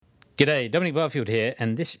G'day, Dominic Barfield here,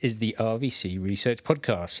 and this is the RVC Research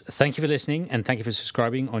Podcast. Thank you for listening, and thank you for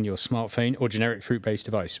subscribing on your smartphone or generic fruit-based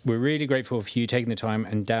device. We're really grateful for you taking the time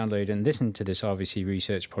and download and listen to this RVC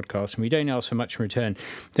Research Podcast, and we don't ask for much in return.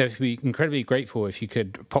 So we'd be incredibly grateful if you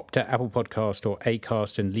could pop to Apple Podcast or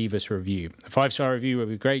Acast and leave us a review. A 5-star review would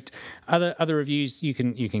be great. Other reviews you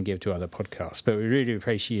can give to other podcasts, but we really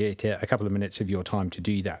appreciate a couple of minutes of your time to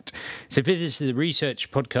do that. So this is the Research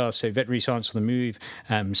Podcast, so Veterinary Science on the Move,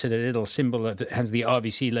 so the little symbol that has the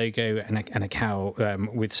RVC logo and a cow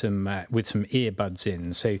with some earbuds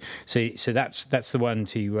in. So that's the one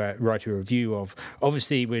to write a review of.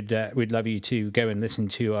 Obviously, we'd love you to go and listen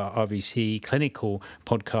to our RVC clinical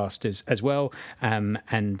podcast as well,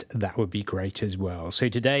 and that would be great as well. So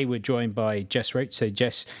today we're joined by Jess Roach. So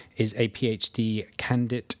Jess is a PhD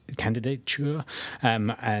candidature,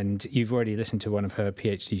 and you've already listened to one of her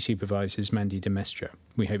PhD supervisors, Mandy Demestra.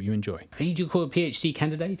 We hope you enjoy. Do you call a PhD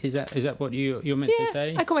candidate? Is that what you're meant to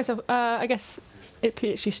say? I call myself, I guess, a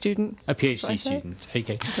PhD student. A PhD student.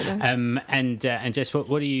 Okay. And Jess,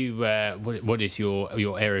 what is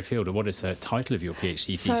your area of field, or what is the title of your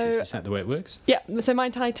PhD thesis? Is that the way it works? Yeah. So my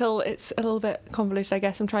title, it's a little bit convoluted, I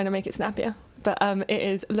guess. I'm trying to make it snappier, but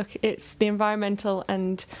it's the environmental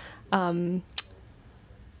and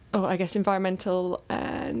environmental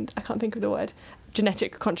and I can't think of the word.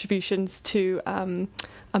 Genetic contributions to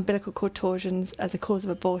umbilical cord torsions as a cause of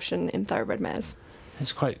abortion in thoroughbred mares.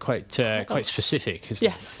 That's quite specific, isn't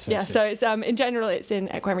it? Yes, yeah. So it's in general it's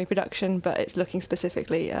in equine reproduction, but it's looking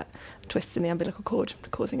specifically at twists in the umbilical cord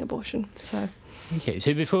causing abortion. So. Okay,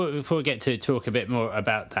 so before we get to talk a bit more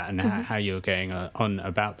about that and how you're going on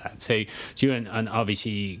about that, so you're an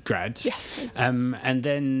RVC grad, yes, and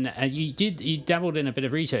then you dabbled in a bit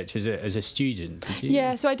of research as a student, did you?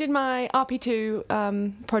 Yeah, so I did my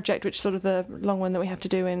RP2 project, which is sort of the long one that we have to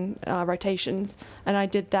do in rotations, and I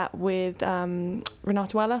did that with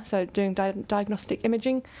Renata Weller, so doing diagnostic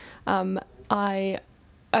imaging. I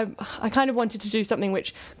kind of wanted to do something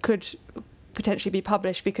which could potentially be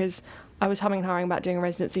published because I was humming and hawing about doing a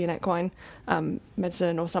residency in equine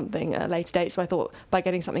medicine or something at a later date. So I thought by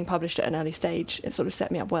getting something published at an early stage, it sort of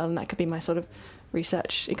set me up well, and that could be my sort of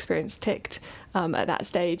research experience ticked at that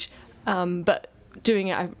stage. But doing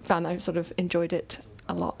it, I found that I sort of enjoyed it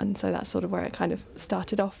a lot, and so that's sort of where it kind of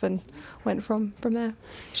started off and went from there.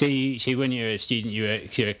 So when you were a student, you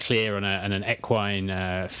were clear on an equine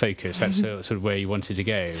focus. That's sort of where you wanted to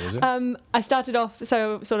go, was it? I started off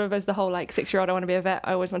so sort of as the whole 6-year-old, I want to be a vet.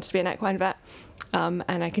 I always wanted to be an equine vet, and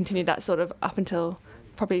I continued that sort of up until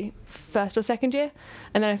probably first or second year,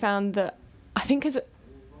 and then I found that I think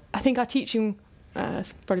our teaching,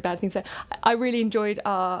 it's probably a bad thing to say. I really enjoyed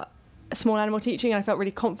our small animal teaching, and I felt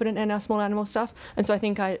really confident in our small animal stuff, and so I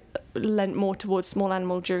think I lent more towards small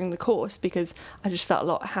animal during the course because I just felt a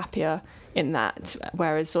lot happier in that,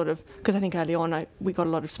 whereas because I think early on we got a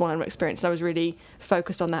lot of small animal experience, and I was really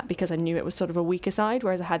focused on that because I knew it was sort of a weaker side,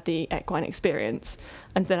 whereas I had the equine experience,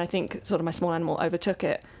 and then I think sort of my small animal overtook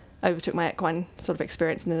my equine sort of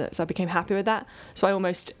experience, and so I became happy with that. So I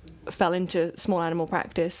almost fell into small animal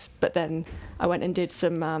practice, but then I went and did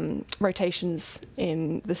some rotations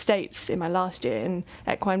in the States in my last year in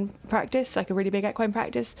equine practice, like a really big equine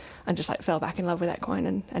practice, and just fell back in love with equine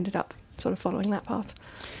and ended up sort of following that path.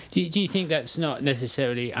 Do you think that's not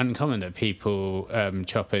necessarily uncommon, that people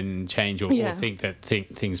chop and change or think that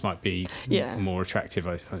things might be more attractive,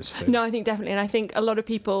 I suppose? No, I think definitely, and I think a lot of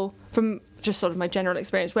people, from just sort of my general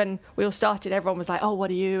experience, when we all started, everyone was like, oh, what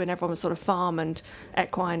are you? And everyone was sort of farm and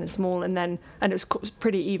equine and small, and it was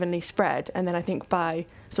pretty evenly spread. And then I think by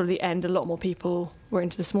sort of the end, a lot more people were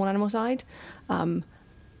into the small animal side.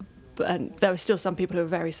 And there were still some people who were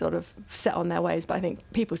very sort of set on their ways, but I think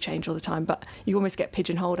people change all the time. But you almost get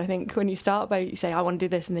pigeonholed, I think, when you start, by you say, I want to do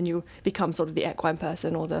this, and then you become sort of the equine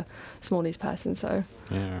person or the smallies person. So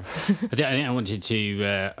yeah, I think I wanted to.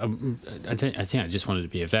 I think I just wanted to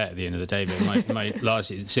be a vet at the end of the day. But my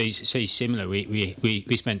last so similar.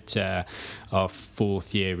 We spent our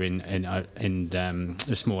fourth year in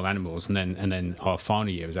the small animals, and then our final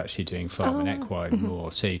year was actually doing farm and equine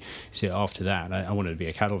more. So after that, I wanted to be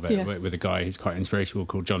a cattle vet. Yeah. With a guy who's quite inspirational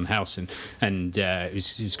called John House, and it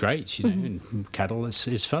was great, and cattle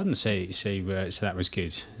is fun, so that was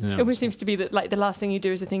good. It always seems to be that the last thing you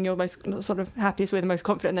do is the thing you're most sort of happiest with, most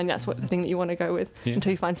confident, and then that's the thing that you want to go with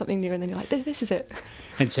until you find something new, and then you're like, this is it.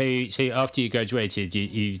 And so after you graduated,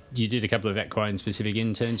 you did a couple of equine specific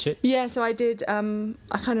internships? Yeah, so I did.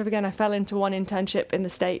 I fell into one internship in the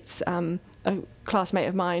States. A classmate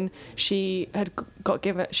of mine, she had got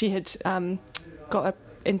a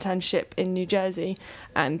internship in New Jersey,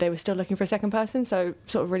 and they were still looking for a second person. So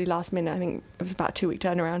sort of really last minute, I think it was about a 2-week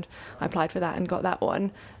turnaround. I applied for that and got that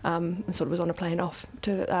one, and sort of was on a plane off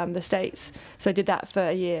to the States. So I did that for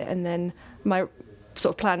a year, and then my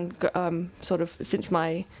sort of plan, sort of since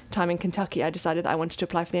my time in Kentucky, I decided that I wanted to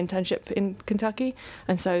apply for the internship in Kentucky,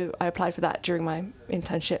 and so I applied for that during my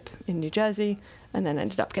internship in New Jersey, and then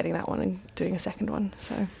ended up getting that one and doing a second one.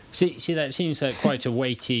 So see that seems like quite a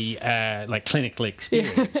weighty like clinical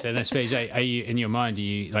experience. And I suppose, are you, in your mind, are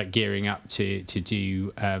you like gearing up to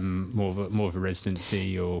do more of a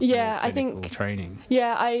residency or I think training?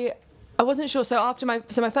 I wasn't sure. So after my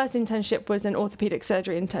first internship was an orthopedic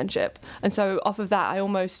surgery internship, and so off of that I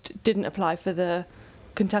almost didn't apply for the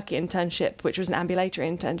Kentucky internship, which was an ambulatory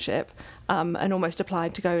internship, and almost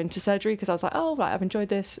applied to go into surgery because I was like, oh right, I've enjoyed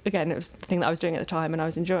this. Again, it was the thing that I was doing at the time, and I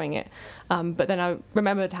was enjoying it. But then I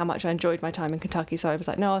remembered how much I enjoyed my time in Kentucky, so I was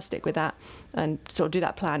like, no, I'll stick with that and sort of do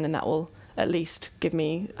that plan, and that will at least give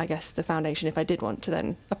me, I guess, the foundation if I did want to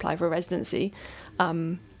then apply for a residency.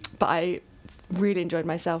 But I really enjoyed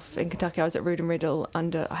myself in Kentucky. I was at Rood and Riddle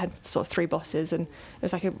I had sort of 3 bosses, and it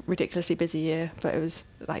was like a ridiculously busy year, but it was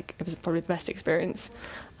probably the best experience.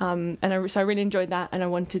 So I really enjoyed that, and I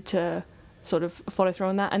wanted to sort of follow through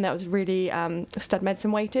on that, and that was really stud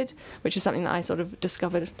medicine weighted, which is something that I sort of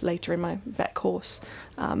discovered later in my vet course,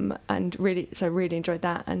 and really enjoyed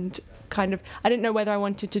that. And kind of, I didn't know whether I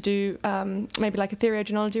wanted to do maybe like a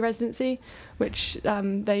theriogenology residency, which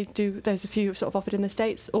they do, there's a few sort of offered in the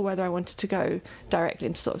States, or whether I wanted to go directly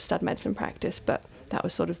into sort of stud medicine practice, but that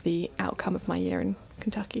was sort of the outcome of my year in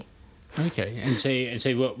Kentucky. Okay, and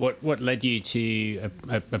so what led you to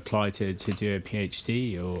apply to do a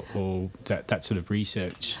PhD or that sort of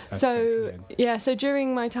research aspect? So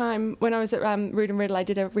during my time when I was at Rood and Riddle, I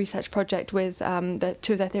did a research project with the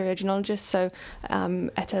 2 of their theriogenologists, so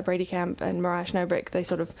Etta Brady-Camp and Mariah Schnobrick. They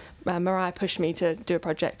sort of Mariah pushed me to do a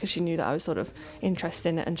project because she knew that I was sort of interested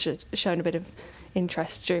in it and shown a bit of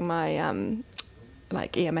interest during my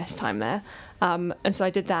like EMS time there, and so I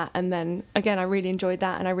did that, and then again I really enjoyed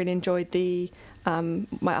that, and I really enjoyed the my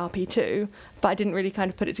RP2, but I didn't really kind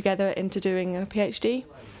of put it together into doing a PhD,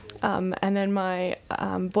 and then my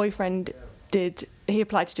boyfriend he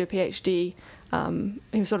applied to do a PhD.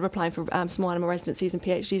 He was sort of applying for small animal residencies and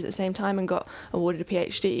PhDs at the same time, and got awarded a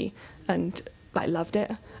PhD and like loved it.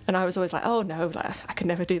 And I was always like, oh no, like I could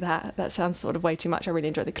never do that. That sounds sort of way too much. I really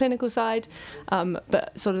enjoy the clinical side.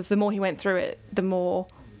 But sort of the more he went through it, the more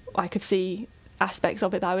I could see aspects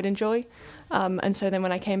of it that I would enjoy. And so then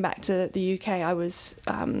when I came back to the UK,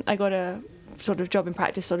 I got a sort of job in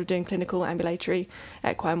practice, sort of doing clinical ambulatory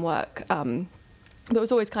equine work. But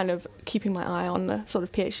was always kind of keeping my eye on the sort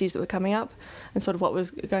of PhDs that were coming up and sort of what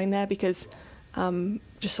was going there, because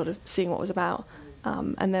just sort of seeing what it was about.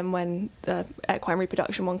 And then when the equine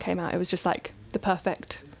reproduction one came out, it was just like the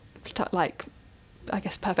perfect, like, I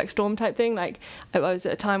guess, perfect storm type thing. Like, I was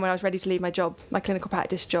at a time when I was ready to leave my job, my clinical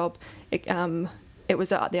practice job. It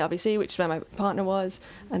was at the RVC, which is where my partner was,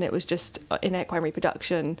 and it was just in equine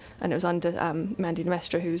reproduction, and it was under Mandy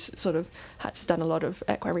Nemestra, who's sort of done a lot of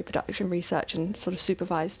equine reproduction research and sort of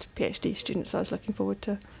supervised PhD students. So I was looking forward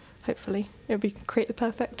to, hopefully, it would be create the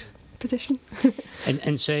perfect position.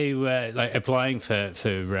 and so like applying for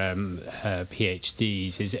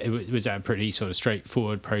PhDs, was that a pretty sort of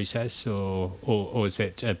straightforward process, or was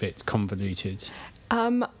it a bit convoluted?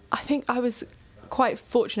 I think I was quite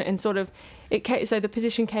fortunate in sort of so the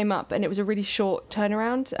position came up and it was a really short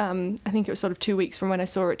turnaround. I think it was sort of 2 weeks from when I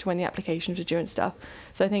saw it to when the applications were due and stuff.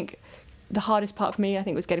 So I think the hardest part for me, I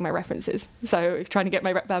think, was getting my references. So trying to get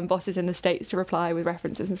my bosses in the States to reply with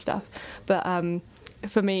references and stuff. But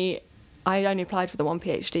for me, I only applied for the one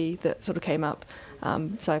PhD that sort of came up.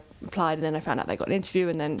 So I applied, and then I found out they got an interview,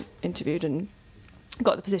 and then interviewed and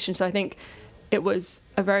got the position. So I think it was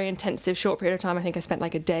a very intensive, short period of time. I think I spent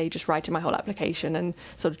like a day just writing my whole application and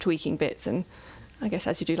sort of tweaking bits, and I guess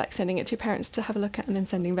as you do, like sending it to your parents to have a look at and then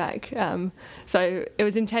sending back. So it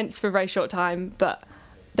was intense for a very short time, but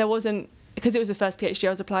there wasn't, because it was the first PhD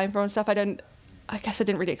I was applying for and stuff, I guess I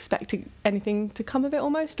didn't really expect anything to come of it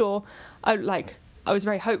almost, or I was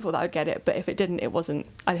very hopeful that I'd get it, but if it didn't, it wasn't.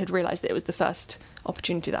 I had realised that it was the first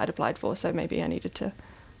opportunity that I'd applied for, so maybe I needed to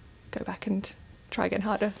go back and try again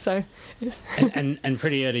harder. So, and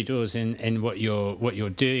pretty early doors in what you're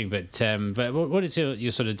doing, but what is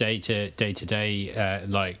your sort of day to day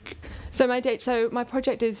like? So my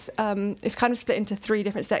project is kind of split into 3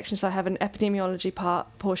 different sections. So I have an epidemiology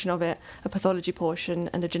portion of it, a pathology portion,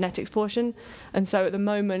 and a genetics portion. And so at the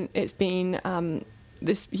moment, it's been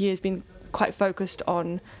this year's been quite focused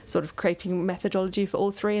on sort of creating methodology for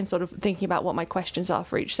all three and sort of thinking about what my questions are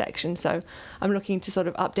for each section. So I'm looking to sort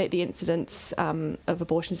of update the incidence of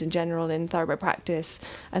abortions in general in thoroughbred practice,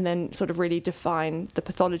 and then sort of really define the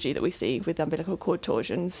pathology that we see with umbilical cord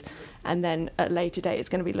torsions. And then at a later date, it's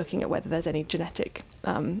going to be looking at whether there's any genetic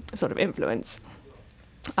sort of influence.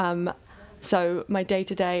 So my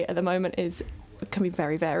day-to-day at the moment can be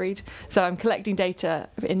very varied. So I'm collecting data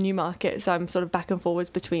in Newmarket, so I'm sort of back and forwards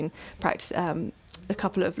between practice, a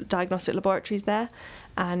couple of diagnostic laboratories there,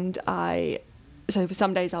 and so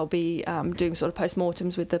some days I'll be doing sort of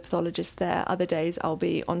post-mortems with the pathologists there. Other days I'll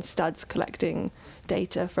be on studs collecting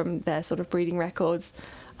data from their sort of breeding records.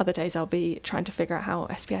 Other days I'll be trying to figure out how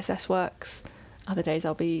SPSS works. Other days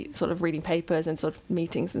I'll be sort of reading papers and sort of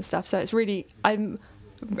meetings and stuff. So it's really, I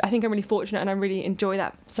think I'm really fortunate, and I really enjoy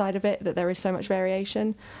that side of it, that there is so much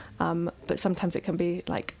variation. But sometimes it can be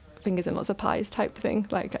like fingers in lots of pies type thing.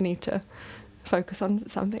 Like I need to focus on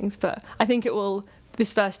some things. But I think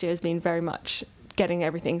this first year has been very much getting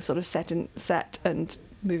everything sort of set and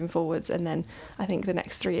moving forwards. And then I think the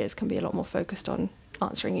next 3 years can be a lot more focused on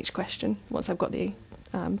answering each question once I've got the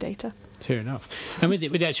data. Fair enough. And with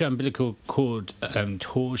the actual umbilical cord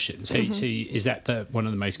torsion, so is that one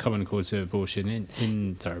of the most common causes of abortion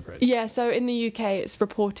in thoroughbreds? Yeah, so in the UK it's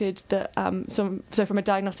reported that, so from a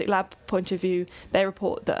diagnostic lab point of view, they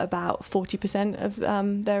report that about 40%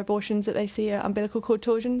 of their abortions that they see are umbilical cord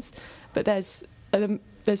torsions, but there's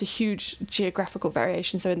a huge geographical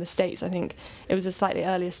variation. So in the States, I think it was a slightly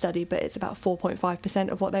earlier study, but it's about 4.5%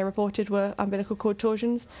 of what they reported were umbilical cord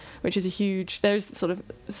torsions, which is there's sort of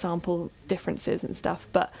sample differences and stuff,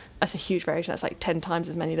 but that's a huge variation. That's like 10 times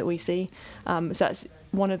as many that we see. So that's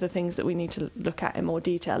one of the things that we need to look at in more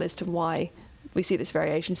detail as to why we see this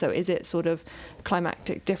variation. So is it sort of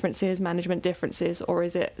climactic differences, management differences, or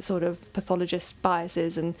is it sort of pathologist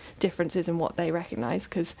biases and differences in what they recognise?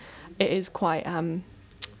 Because it is quite,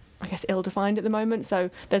 I guess, ill-defined at the moment. So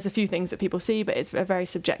there's a few things that people see, but it's a very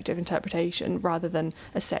subjective interpretation rather than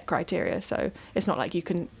a set criteria. So it's not like you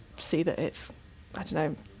can see that it's, I don't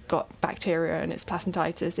know, got bacteria and it's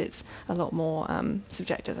placentitis. It's a lot more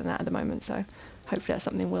subjective than that at the moment. So hopefully that's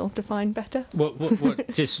something we'll define better.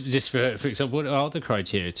 What just for example, what are the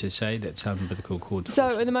criteria to say that umbilical cord torsion?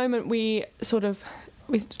 So at the moment we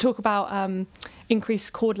talk about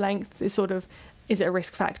increased cord length is sort of, is it a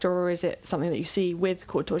risk factor or is it something that you see with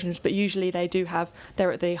cord torsions? But usually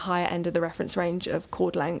they're at the higher end of the reference range of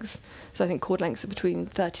cord lengths. So I think cord lengths are between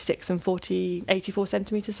 36 and 84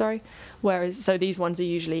 centimetres, sorry. So these ones are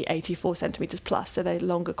usually 84 centimetres plus, so they're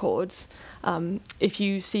longer cords. If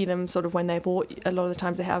you see them sort of when they're bought, a lot of the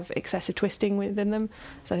times they have excessive twisting within them.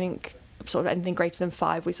 So I think sort of anything greater than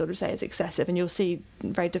 5 we sort of say is excessive, and you'll see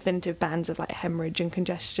very definitive bands of like hemorrhage and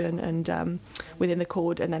congestion and within the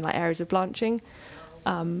cord, and then like areas of blanching,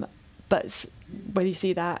 but when you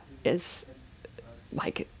see that is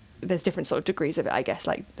like there's different sort of degrees of it, I guess,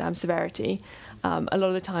 like severity. A lot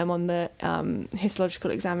of the time on the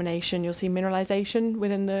histological examination you'll see mineralization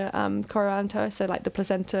within the chorioallantois, so like the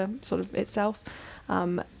placenta sort of itself.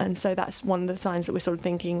 And so that's one of the signs that we're sort of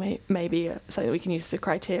thinking maybe something that we can use as a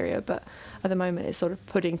criteria, but at the moment it's sort of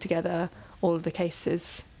putting together all of the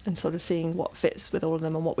cases and sort of seeing what fits with all of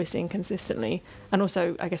them and what we're seeing consistently, and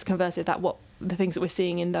also I guess conversely that what the things that we're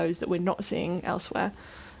seeing in those that we're not seeing elsewhere.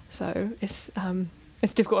 So it's a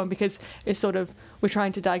difficult one because it's sort of we're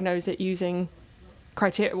trying to diagnose it using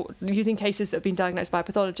criteria, using cases that have been diagnosed by a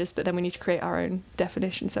pathologist, but then we need to create our own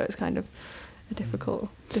definition, so it's kind of a difficult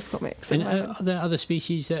mix. And are there other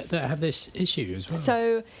species that have this issue as well?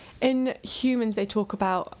 So in humans they talk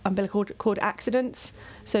about umbilical cord accidents.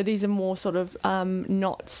 So these are more sort of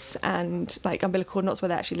knots, and like umbilical cord knots where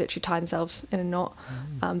they actually literally tie themselves in a knot,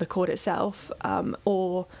 the cord itself,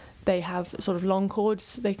 or they have sort of long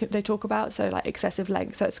cords they talk about, so like excessive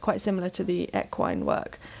length. So it's quite similar to the equine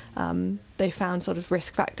work. They found sort of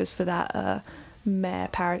risk factors for that.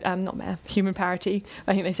 Human parity.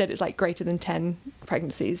 I think they said it's like greater than 10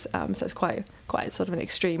 pregnancies. So it's quite sort of an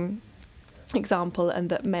extreme example, and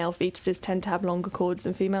that male fetuses tend to have longer cords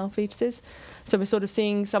than female fetuses. So we're sort of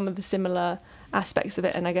seeing some of the similar aspects of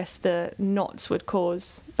it, and I guess the knots would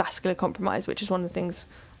cause vascular compromise, which is one of the things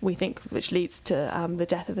we think which leads to the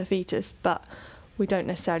death of the fetus, but we don't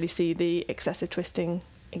necessarily see the excessive twisting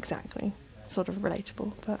exactly sort of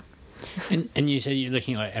relatable. But And you said you're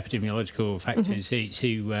looking at epidemiological factors,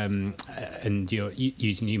 and you're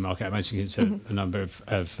using Newmarket. I imagine it's a number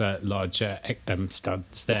of large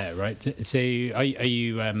studs there, right? So are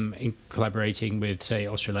you collaborating with, say,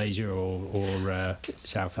 Australasia or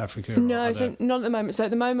South Africa? No, so not at the moment. So at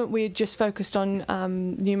the moment we're just focused on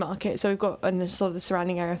Newmarket. So we've got, and sort of the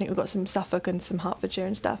surrounding area, I think we've got some Suffolk and some Hertfordshire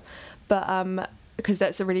and stuff. But because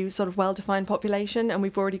that's a really sort of well-defined population, and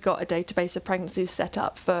we've already got a database of pregnancies set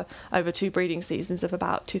up for over 2 breeding seasons of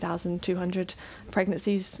about 2,200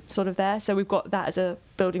 pregnancies sort of there. So we've got that as a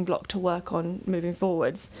building block to work on moving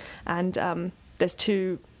forwards. And there's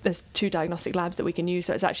two diagnostic labs that we can use,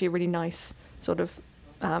 so it's actually a really nice sort of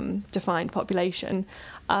defined population.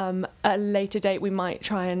 At a later date, we might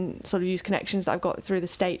try and sort of use connections that I've got through the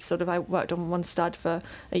States. Sort of, I worked on one stud for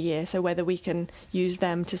a year, so whether we can use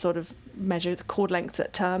them to sort of measure the cord lengths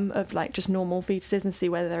at term of like just normal fetuses and see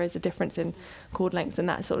whether there is a difference in cord lengths and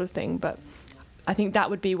that sort of thing. But I think that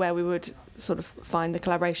would be where we would sort of find the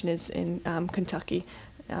collaboration is in Kentucky,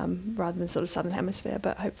 rather than sort of Southern Hemisphere.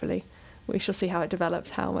 But hopefully we shall see how it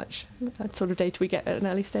develops, how much sort of data we get at an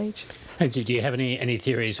early stage. And so do you have any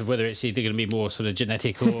theories of whether it's either going to be more sort of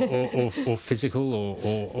genetic or physical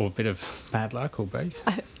or a bit of bad luck or both?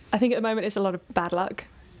 I think at the moment it's a lot of bad luck.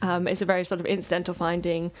 It's a very sort of incidental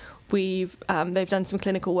finding. They've done some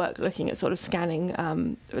clinical work looking at sort of scanning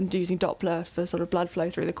and using Doppler for sort of blood flow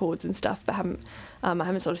through the cords and stuff, but I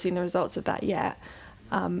haven't sort of seen the results of that yet.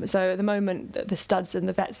 So at the moment, the studs and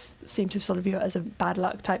the vets seem to sort of view it as a bad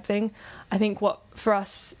luck type thing. I think for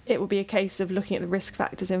us, it would be a case of looking at the risk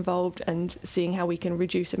factors involved and seeing how we can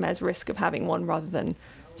reduce a mare's risk of having one rather than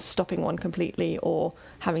stopping one completely or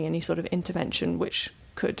having any sort of intervention which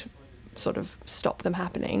could sort of stop them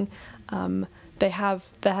happening. There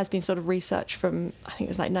has been sort of research from, I think it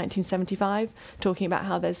was like 1975, talking about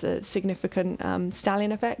how there's a significant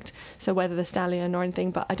stallion effect. So whether the stallion or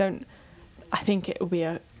anything, but I don't think it will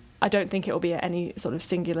be any sort of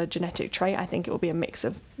singular genetic trait. I think it will be a mix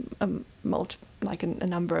of a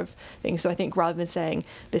number of things. So I think rather than saying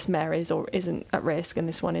this mare is or isn't at risk and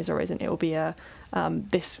this one is or isn't, it will be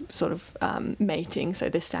this sort of mating. So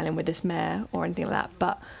this stallion with this mare or anything like that.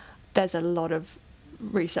 But there's a lot of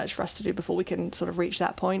research for us to do before we can sort of reach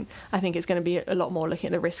that point. I think it's going to be a lot more looking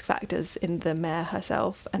at the risk factors in the mare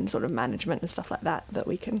herself and sort of management and stuff like that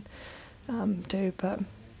we can do. But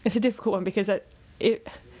it's a difficult one because a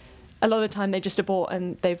lot of the time they just abort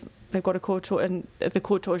and they've got a cord torsion, and the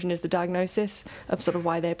cord torsion is the diagnosis of sort of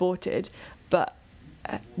why they aborted, but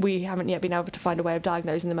we haven't yet been able to find a way of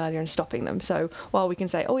diagnosing them earlier and stopping them. So while we can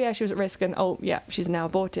say, oh yeah, she was at risk and oh yeah, she's now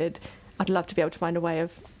aborted, I'd love to be able to find a way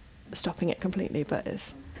of stopping it completely, but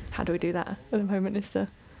how do we do that at the moment is the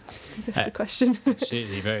question.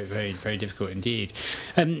 Absolutely, very, very, very difficult indeed.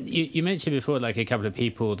 You mentioned before, like a couple of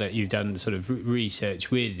people that you've done sort of research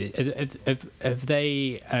with. Have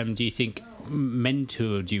they, do you think,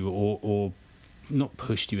 mentored you or not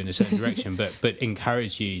pushed you in a certain direction, but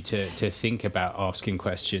encouraged you to think about asking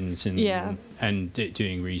questions and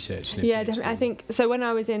doing research? Yeah, definitely. I think so. When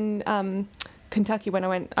I was in Kentucky, when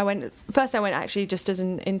I went actually just as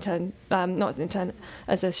an intern, not as an intern,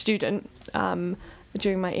 as a student.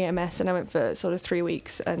 During my EMS, and I went for sort of 3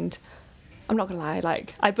 weeks, and I'm not gonna lie,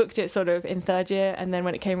 like I booked it sort of in third year, and then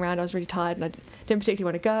when it came around I was really tired and I didn't particularly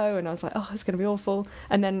want to go, and I was like, oh, it's gonna be awful,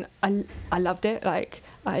 and then I loved it. Like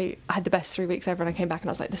I had the best 3 weeks ever, and I came back and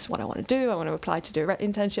I was like, this is what I want to do. I want to apply to do an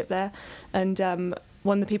internship there. And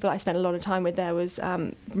one of the people I spent a lot of time with there was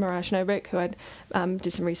Mariah Schnobrick, who I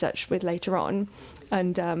did some research with later on.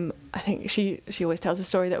 And I think she always tells a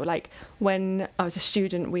story that like when I was a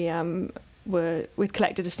student, we'd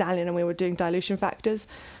collected a stallion and we were doing dilution factors,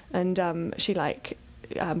 and she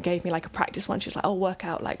gave me like a practice one. She was like, oh, work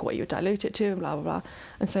out like what you would dilute it to and blah blah blah.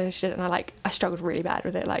 And so she did it, and I struggled really bad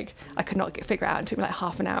with it. Like I could not figure it out. It took me like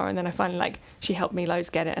half an hour, and then I finally she helped me loads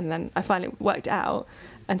get it, and then I finally worked it out.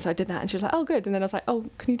 And so I did that, and she was like, oh good. And then I was like, oh,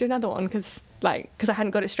 can you do another one, because I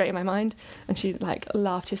hadn't got it straight in my mind. And she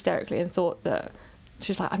laughed hysterically and thought that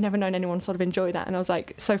she was like, I've never known anyone sort of enjoy that. And I was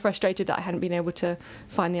like so frustrated that I hadn't been able to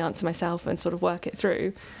find the answer myself and sort of work it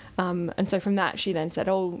through. And so from that, she then said,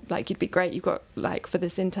 oh, you'd be great. You've got for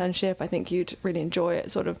this internship, I think you'd really enjoy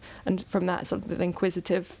it, sort of. And from that sort of the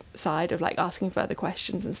inquisitive side of asking further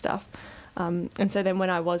questions and stuff. And so then when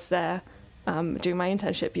I was there doing my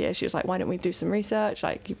internship year, she was like, why don't we do some research?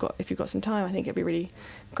 If you've got some time, I think it'd be really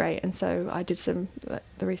great. And so I did some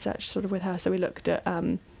the research sort of with her. So we looked at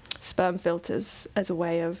sperm filters as a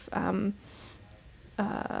way of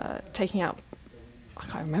taking out, I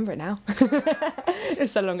can't remember it now.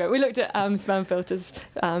 It's so long ago. We looked at sperm filters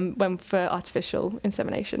for artificial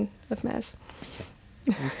insemination of mares.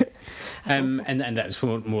 And that's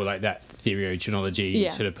more like that theriogenology Yeah.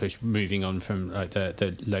 sort of push, moving on from like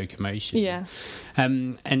the locomotion. Yeah.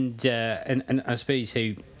 And I suppose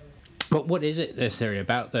what is it necessarily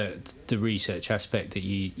about the research aspect that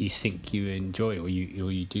you think you enjoy or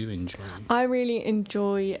you do enjoy? I really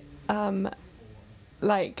enjoy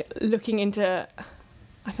like looking into,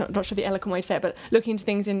 I'm not sure the eloquent way to say it, but looking into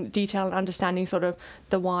things in detail and understanding sort of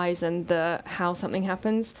the whys and the how something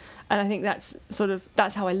happens. And I think that's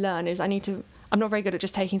how I learn, is I'm not very good at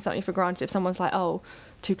just taking something for granted. If someone's like, oh,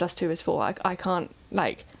 2 + 2 is 4, I can't,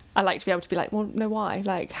 like, I like to be able to be like, well, no, why?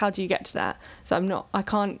 Like, how do you get to that? So I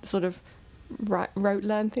can't sort of rote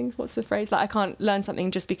learn things. What's the phrase? Like, I can't learn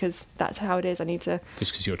something just because that's how it is. I need to...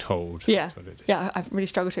 Just because you're told. Yeah. That's what it is. Yeah, I've really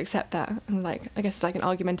struggled to accept that. And like, I guess it's like an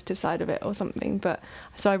argumentative side of it or something. But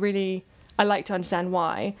so I like to understand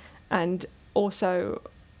why, and also,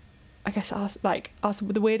 I guess ask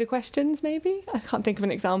the weirder questions maybe. I can't think of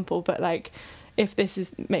an example, but like, if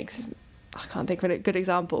this I can't think of a good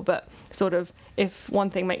example, but sort of if one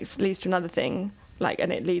thing leads to another thing, like,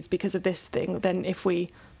 and it leads because of this thing, then if we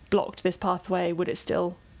blocked this pathway, would it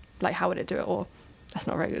still, like, how would it do it? Or that's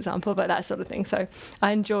not a very good example, but that sort of thing. So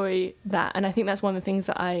I enjoy that, and I think that's one of the things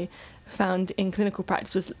that I found in clinical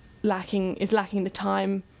practice was lacking the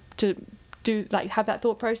time to do, like, have that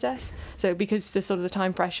thought process. So because there's sort of the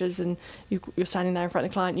time pressures and you're standing there in front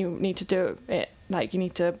of the client, you need to do it, like, you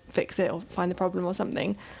need to fix it or find the problem or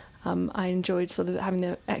something. I enjoyed sort of having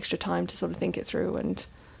the extra time to sort of think it through and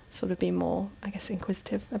sort of be more, I guess,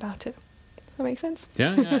 inquisitive about it. Does that make sense? Yeah,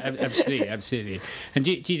 absolutely. And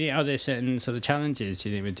do you think, are there certain sort of challenges, do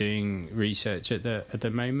you think, with doing research at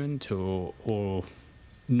the moment, or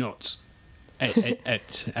not?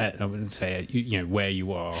 At I wouldn't say where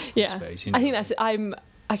you are. Yeah, I suppose, I think that's.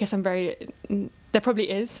 I guess I'm very. There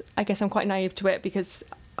probably is. I guess I'm quite naive to it because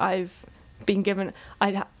I've been given.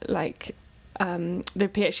 The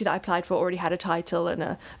PhD that I applied for already had a title and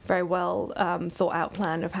a very well thought out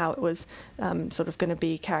plan of how it was sort of going to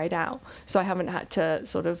be carried out. So I haven't had to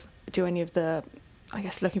sort of do any of the, I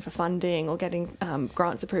guess, looking for funding or getting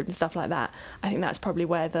grants approved and stuff like that. I think that's probably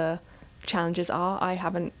where the challenges are.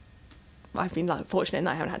 I've been fortunate in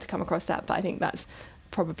that I haven't had to come across that, but I think that's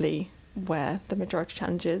probably where the majority of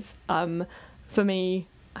challenges. For me,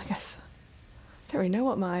 I guess I don't really know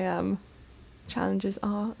what my challenges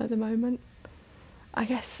are at the moment. I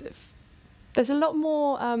guess there's a lot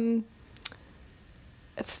more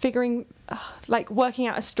working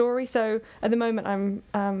out a story. So at the moment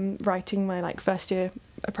I'm writing my first year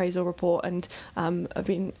appraisal report, and I've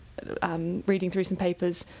been reading through some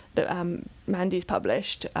papers that Mandy's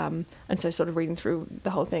published, and so sort of reading through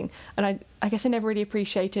the whole thing. And I guess I never really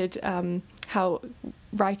appreciated how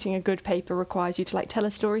writing a good paper requires you to tell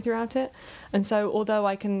a story throughout it. And so although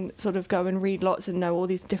I can sort of go and read lots and know all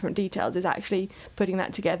these different details, is actually putting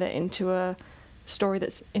that together into a story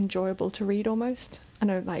that's enjoyable to read almost. I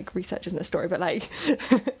know research isn't a story, but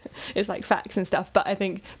it's facts and stuff. But I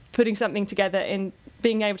think putting something together in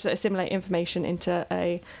being able to assimilate information into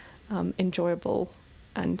a enjoyable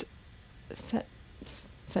and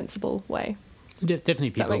sensible way. Definitely,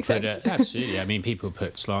 people put absolutely. I mean, people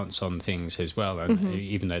put slants on things as well, and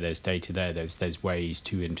even though there's data there's ways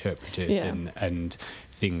to interpret it, and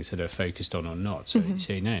things that are focused on or not. So,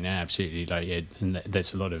 no, absolutely. And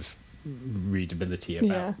there's a lot of readability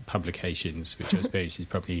about publications, which I suppose is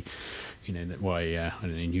probably, why I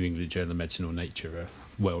don't know, New England Journal of Medicine or Nature are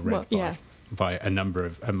well read by a number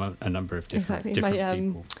of different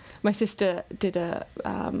people. My sister did a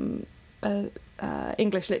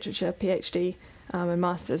English literature PhD and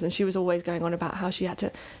masters, and she was always going on about how she had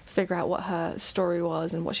to figure out what her story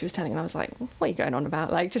was and what she was telling, and I was like, what are you going on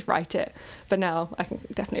about? Just write it. But now I can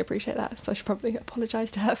definitely appreciate that, so I should probably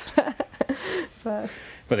apologise to her for that. But,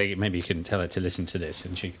 well, maybe you can tell her to listen to this,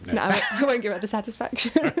 and she can... No, I won't give her the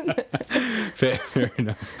satisfaction. Fair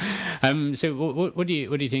enough. So what do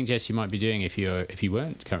you think, Jess, you might be doing if you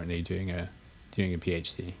weren't currently doing a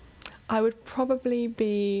PhD? I would probably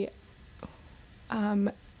be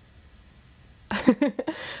I'll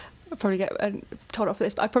probably get told off for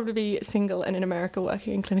this, but I'd probably be single and in America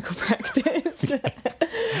working in clinical practice.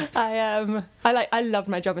 I loved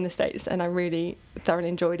my job in the States, and I really thoroughly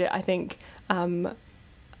enjoyed it. I think I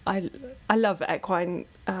love equine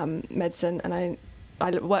medicine, and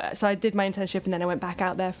so I did my internship, and then I went back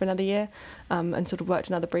out there for another year and sort of worked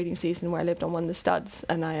another breeding season where I lived on one of the studs,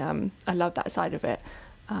 and I love that side of it.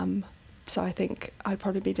 So I think I'd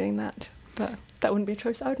probably be doing that, but that wouldn't be a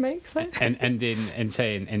choice I would make. So. And I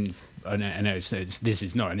know this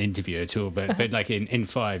is not an interview at all, but in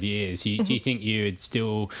 5 years, do you think you would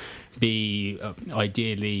still be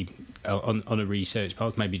ideally on a research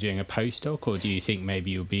path, maybe doing a postdoc, or do you think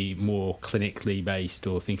maybe you'll be more clinically based,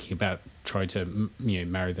 or thinking about trying to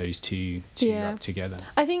marry those two up together?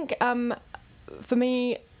 I think for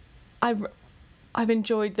me, I've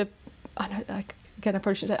enjoyed the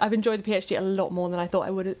I've enjoyed the PhD a lot more than I thought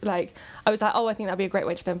I would. Like, I was like, I think that'd be a great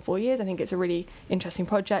way to spend 4 years. I think it's a really interesting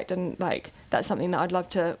project, and like that's something that I'd love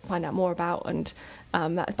to find out more about. And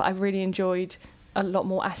but I've really enjoyed a lot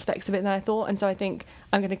more aspects of it than I thought. And so I think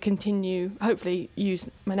I'm going to continue, hopefully,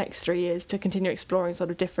 use my next 3 years to continue exploring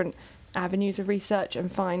sort of different avenues of research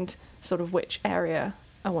and find sort of which area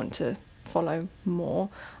I want to follow more.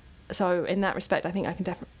 So in that respect, I think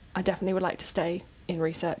I definitely would like to stay in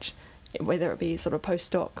research, whether it be sort of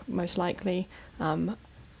postdoc, most likely,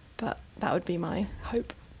 but that would be my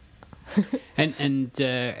hope. and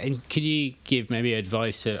can you give maybe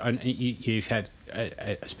advice? You've had,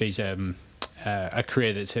 I suppose, a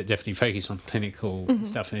career that's definitely focused on clinical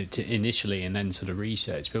stuff initially, and then sort of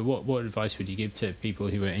research. But what advice would you give to people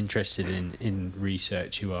who are interested in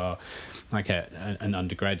research, who are like an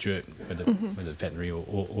undergraduate, whether veterinary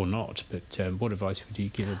or not? But what advice would you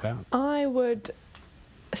give about? I would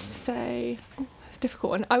say, it's a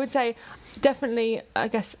difficult one. I would say definitely, I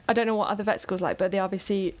guess, I don't know what other vet schools like, but the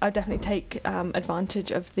RVC, I definitely take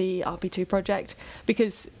advantage of the RP2 project,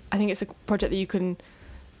 because I think it's a project that you can,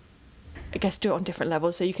 I guess, do it on different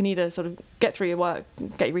levels. So you can either sort of get through your work,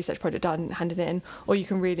 get your research project done, hand it in, or you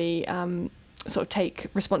can really sort of take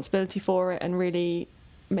responsibility for it and really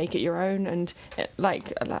make it your own. And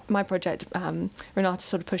like my project, Renata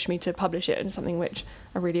sort of pushed me to publish it, and something which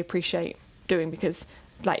I really appreciate doing, because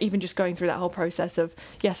like even just going through that whole process of,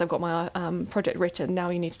 yes, I've got my project written,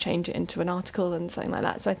 now you need to change it into an article and something like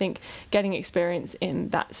that. So I think getting experience in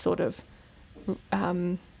that sort of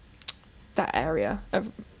that area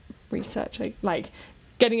of research, like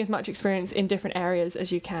getting as much experience in different areas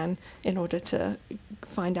as you can in order to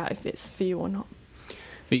find out if it's for you or not.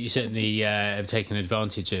 But you certainly have taken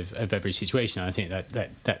advantage of every situation. I think that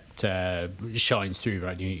shines through,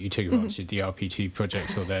 right? You took advantage of the RP2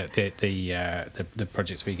 projects, or the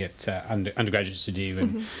projects we get undergraduates to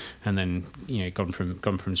do, and then gone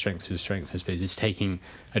from strength to strength. I suppose it's taking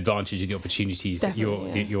advantage of the opportunities that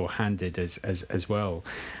you're handed as well.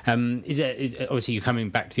 Is obviously you're coming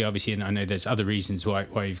back to the RVC, and I know there's other reasons why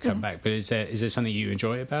you've come back, but is there something you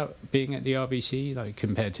enjoy about being at the RVC, like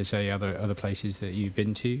compared to say other places that you've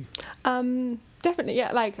been to? Definitely,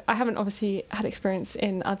 yeah. Like, I haven't obviously had experience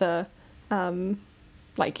in other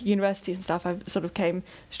like universities and stuff. I've sort of came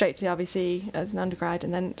straight to the RVC as an undergrad,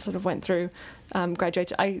 and then sort of went through,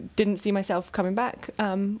 graduated. I didn't see myself coming back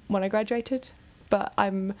when I graduated, but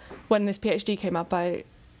when this PhD came up, I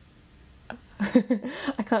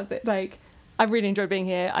really enjoyed being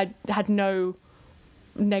here. I had no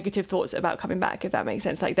negative thoughts about coming back, if that makes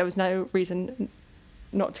sense. Like, there was no reason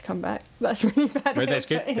not to come back. That's really bad. Well, that's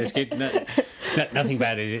good. That's good. Nothing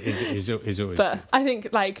bad is always. But good. I think,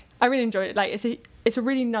 like, I really enjoyed it. Like, it's a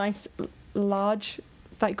really nice, large,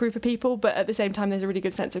 like, group of people, but at the same time, there's a really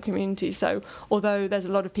good sense of community. So although there's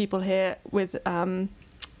a lot of people here with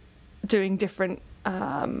doing different,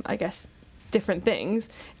 I guess, different things,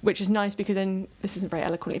 which is nice, because then, this isn't very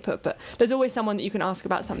eloquently put, but there's always someone that you can ask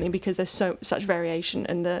about something, because there's such variation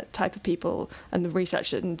in the type of people and the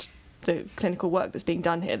research and the clinical work that's being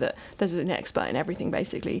done here, that there's an expert in everything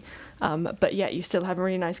basically, but yet you still have a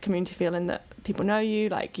really nice community feeling that people know you,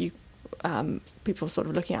 like you, people sort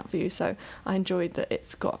of looking out for you. So I enjoyed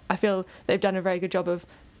that I feel they've done a very good job of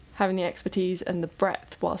having the expertise and the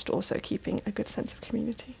breadth whilst also keeping a good sense of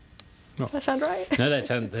community. Does that sound right? No, that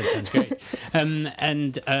sounds great.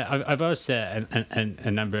 And I've asked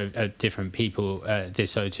a number of different people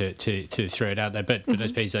this, so to throw it out there, but I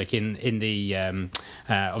suppose, like, in the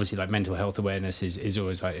obviously, like, mental health awareness is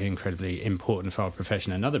always, like, incredibly important for our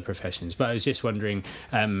profession and other professions. But I was just wondering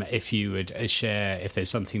if you would share if there's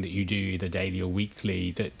something that you do either daily or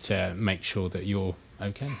weekly that makes sure that you're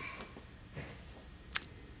okay.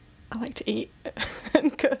 I like to eat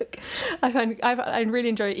and cook. I really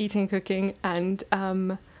enjoy eating and cooking, and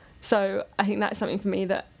so I think that's something for me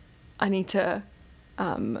that I need to.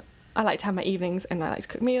 I like to have my evenings, and I like to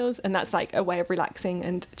cook meals, and that's like a way of relaxing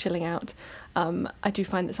and chilling out. I do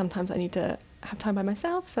find that sometimes I need to have time by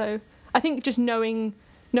myself. So I think just knowing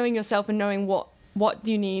yourself and knowing what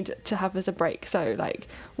you need to have as a break. So, like,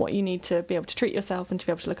 what you need to be able to treat yourself and to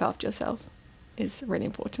be able to look after yourself is really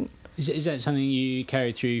important. Is that something you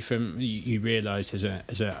carried through from you realised as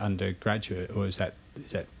an undergraduate, or is that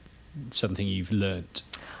something you've learnt?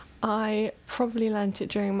 I probably learnt it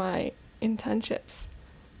during my internships.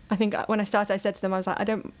 I think when I started, I said to them, I was like, I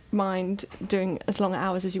don't mind doing as long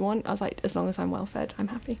hours as you want. I was like, as long as I'm well fed, I'm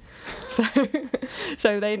happy.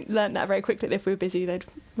 So they learned that very quickly. If we were busy,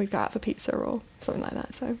 we'd go out for pizza or something like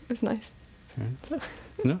that. So it was nice.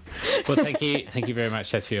 No. Well, thank you very much,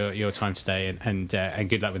 Seth, for your time today, and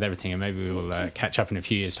good luck with everything. And maybe we will catch up in a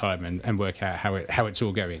few years' time and work out how it's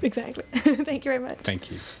all going. Exactly. Thank you very much.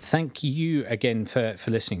 Thank you. Thank you again for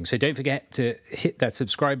listening. So don't forget to hit that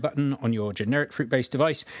subscribe button on your generic fruit-based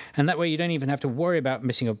device, and that way you don't even have to worry about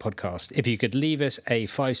missing a podcast. If you could leave us a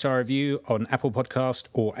 5-star review on Apple Podcast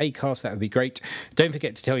or Acast, that would be great. Don't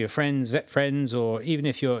forget to tell your friends, vet friends, or even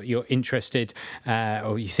if you're interested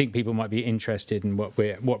or you think people might be interested in what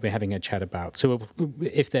we're having a chat about. So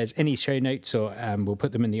if there's any show notes, or we'll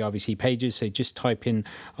put them in the RVC pages. So just type in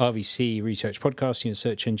RVC Research Podcast in your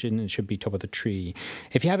search engine and it should be top of the tree.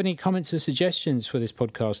 If you have any comments or suggestions for this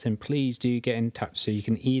podcast, then please do get in touch. So you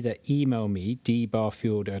can either email me,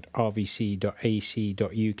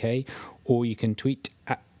 dbarfield@rvc.ac.uk, or you can tweet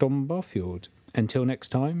 @dombarfield. Until next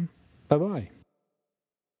time, bye-bye.